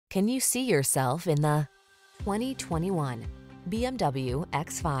Can you see yourself in the 2021 BMW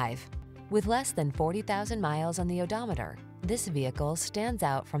X5? With less than 40,000 miles on the odometer, this vehicle stands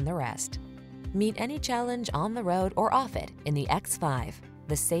out from the rest. Meet any challenge on the road or off it in the X5,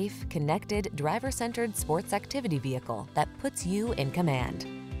 the safe, connected, driver-centered sports activity vehicle that puts you in command.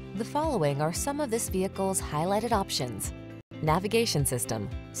 The following are some of this vehicle's highlighted options: navigation system,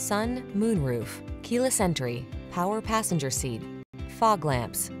 sun, moonroof, keyless entry, power passenger seat, fog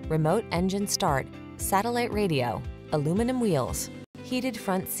lamps, remote engine start, satellite radio, aluminum wheels, heated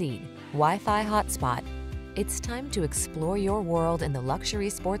front seat, Wi-Fi hotspot. It's time to explore your world in the luxury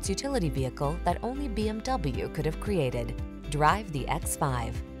sports utility vehicle that only BMW could have created. Drive the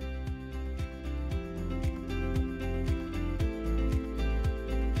X5.